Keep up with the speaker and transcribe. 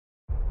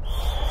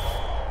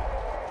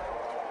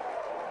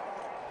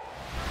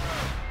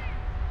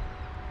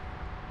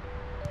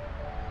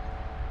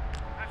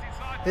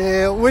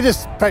Yeah, we're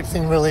just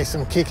practicing really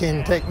some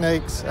kick-in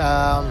techniques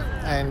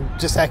and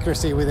just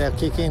accuracy with our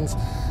kick-ins.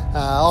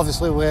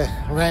 Obviously we're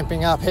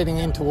ramping up, heading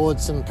in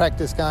towards some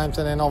practice games,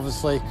 and then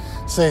obviously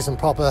season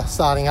proper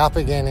starting up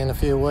again in a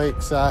few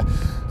weeks. So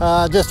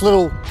just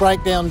little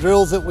breakdown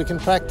drills that we can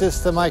practice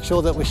to make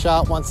sure that we're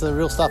sharp once the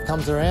real stuff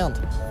comes around.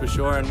 For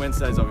sure, and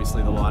Wednesday's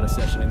obviously the lighter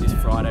session, and this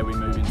Friday we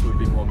move into a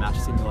bit more match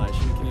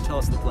simulation. Can you tell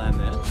us the plan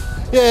there?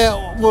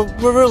 Yeah,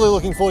 we're really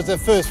looking forward to the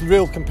first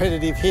real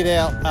competitive hit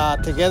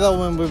out together,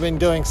 when we've been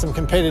doing some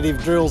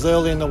competitive drills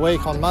early in the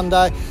week on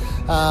Monday.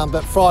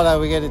 But Friday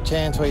we get a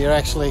chance where you're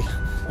actually,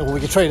 we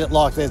can treat it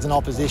like there's an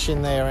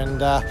opposition there,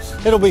 and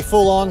it'll be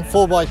full on,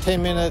 4 by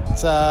 10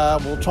 minutes.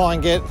 We'll try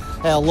and get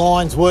our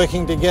lines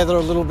working together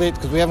a little bit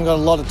because we haven't got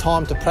a lot of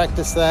time to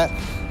practice that,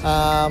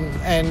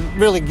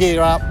 and really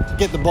gear up,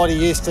 get the body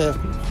used to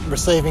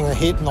receiving the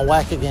hit and the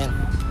whack again.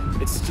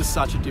 It's just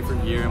such a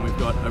different year, and we've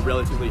got a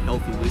relatively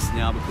healthy list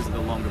now because of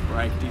the longer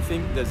break. Do you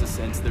think there's a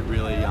sense that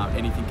really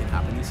anything can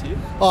happen this year?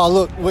 Oh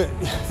look,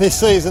 this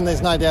season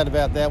there's no doubt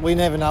about that. We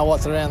never know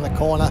what's around the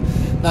corner.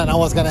 Don't know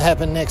what's going to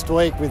happen next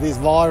week with this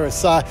virus.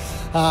 So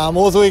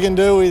all we can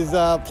do is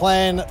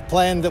plan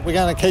that we're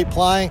going to keep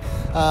playing.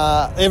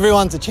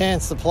 Everyone's a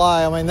chance to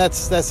play. I mean,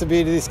 that's the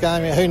beauty of this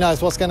game. Who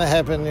knows what's going to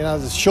happen? You know,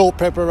 there's short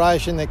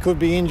preparation. There could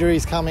be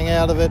injuries coming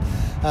out of it,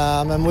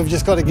 and we've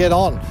just got to get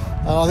on.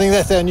 And I think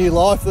that's our new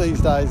life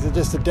these days. It's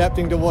just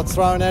adapting to what's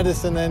thrown at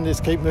us and then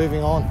just keep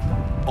moving on.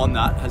 On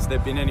that, has there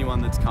been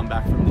anyone that's come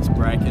back from this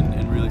break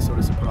and really sort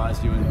of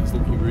surprised you and is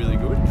looking really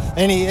good?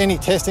 Any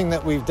testing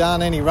that we've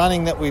done, any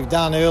running that we've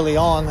done early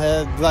on,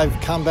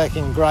 they've come back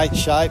in great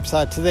shape.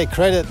 So to their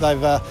credit,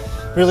 they've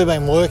really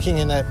been working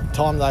in that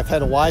time they've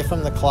had away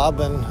from the club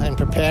and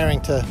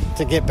preparing to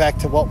get back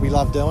to what we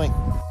love doing.